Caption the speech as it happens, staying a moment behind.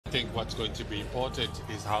I think what's going to be important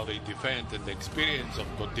is how they defend, and the experience of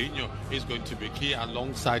Coutinho is going to be key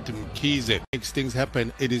alongside Mkhize. Makes things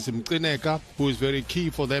happen. It is Mcineka who is very key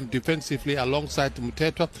for them defensively alongside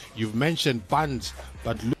Mthethwa. You've mentioned Buns,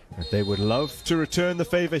 but look. They would love to return the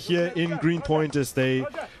favour here in Greenpoint as they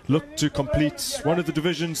look to complete one of the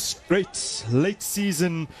division's great late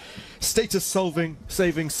season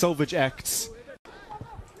status-saving salvage acts.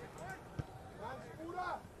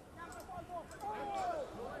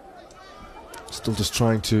 Still just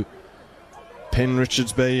trying to pen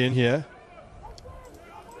Richards Bay in here.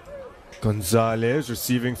 Gonzalez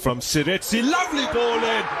receiving from Siretsi. Lovely ball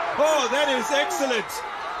in. Oh, that is excellent.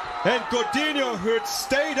 And Coutinho, who had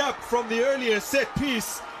stayed up from the earlier set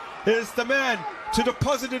piece, is the man to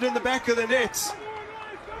deposit it in the back of the net.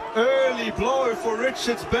 Early blow for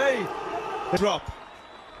Richards Bay. Drop.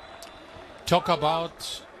 Talk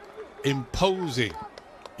about imposing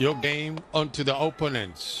your game onto the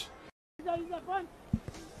opponents.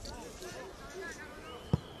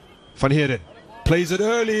 Van Heerden plays it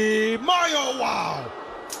early. Mario, wow!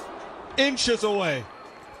 Inches away.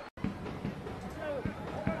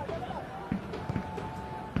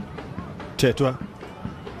 Tetwa.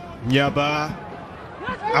 Nyaba.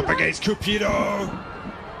 Up against Cupido.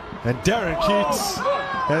 And Darren Keats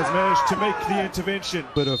has managed to make the intervention.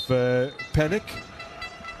 Bit of panic.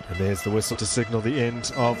 And there's the whistle to signal the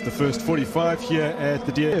end of the first 45 here at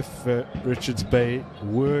the DF. If Richards Bay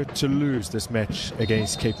were to lose this match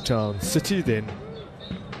against Cape Town City, then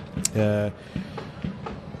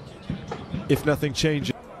if nothing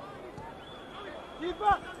changes.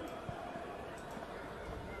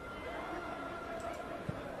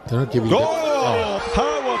 They're not giving How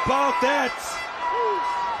about that?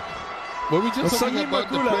 Were we just talking about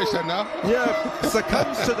the pressure now? Yeah,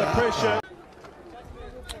 succumbs to the pressure.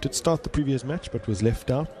 Did start the previous match but was left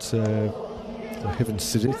out. Heaven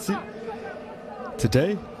Siretsi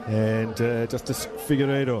today, and Justice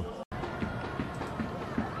Figueiredo.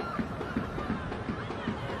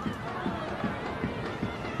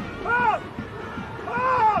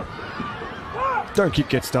 Don't keep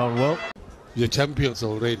gets down well. You're champions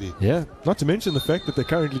already. Yeah, not to mention the fact that they're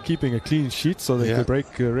currently keeping a clean sheet, so they could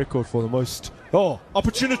break a record for the most. Oh,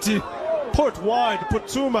 opportunity put wide.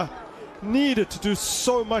 Putuma needed to do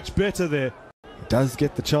so much better there. Does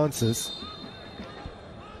get the chances,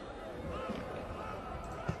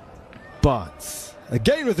 but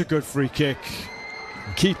again with a good free kick.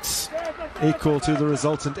 Keats equal to the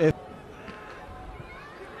resultant F.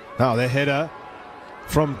 Now their header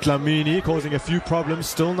from Dlamini causing a few problems,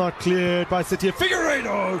 still not cleared by City.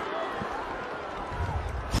 Figueiredo!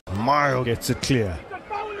 Mile gets it clear.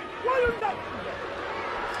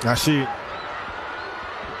 Nashi.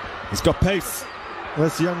 He's got pace,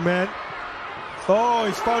 this young man. Oh,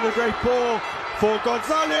 he's found a great ball for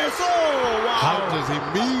Gonzalez. Oh, wow. How does he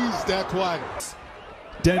miss that one?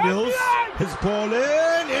 Daniels, his ball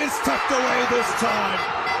in, is tucked away this time.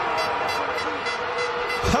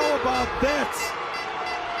 How about that?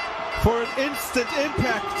 For an instant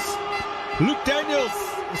impact, Luke Daniels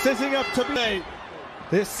setting up to play.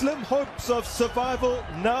 Their slim hopes of survival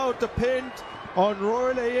now depend on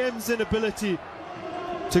Royal AM's inability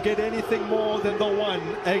to get anything more than the one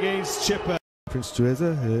against Chipper. Prince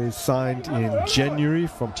Tueza, who signed in January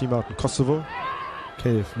from team out in Kosovo,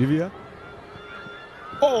 KF Livia.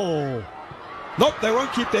 Oh! Nope, they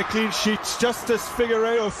won't keep their clean sheets. Justice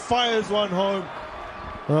Figueiredo fires one home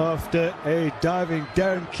after a diving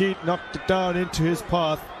Darren Keat knocked it down into his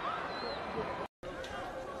path.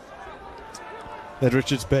 That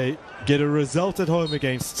Richards Bay get a result at home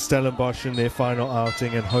against Stellenbosch in their final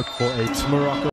outing and hope for a Morocco.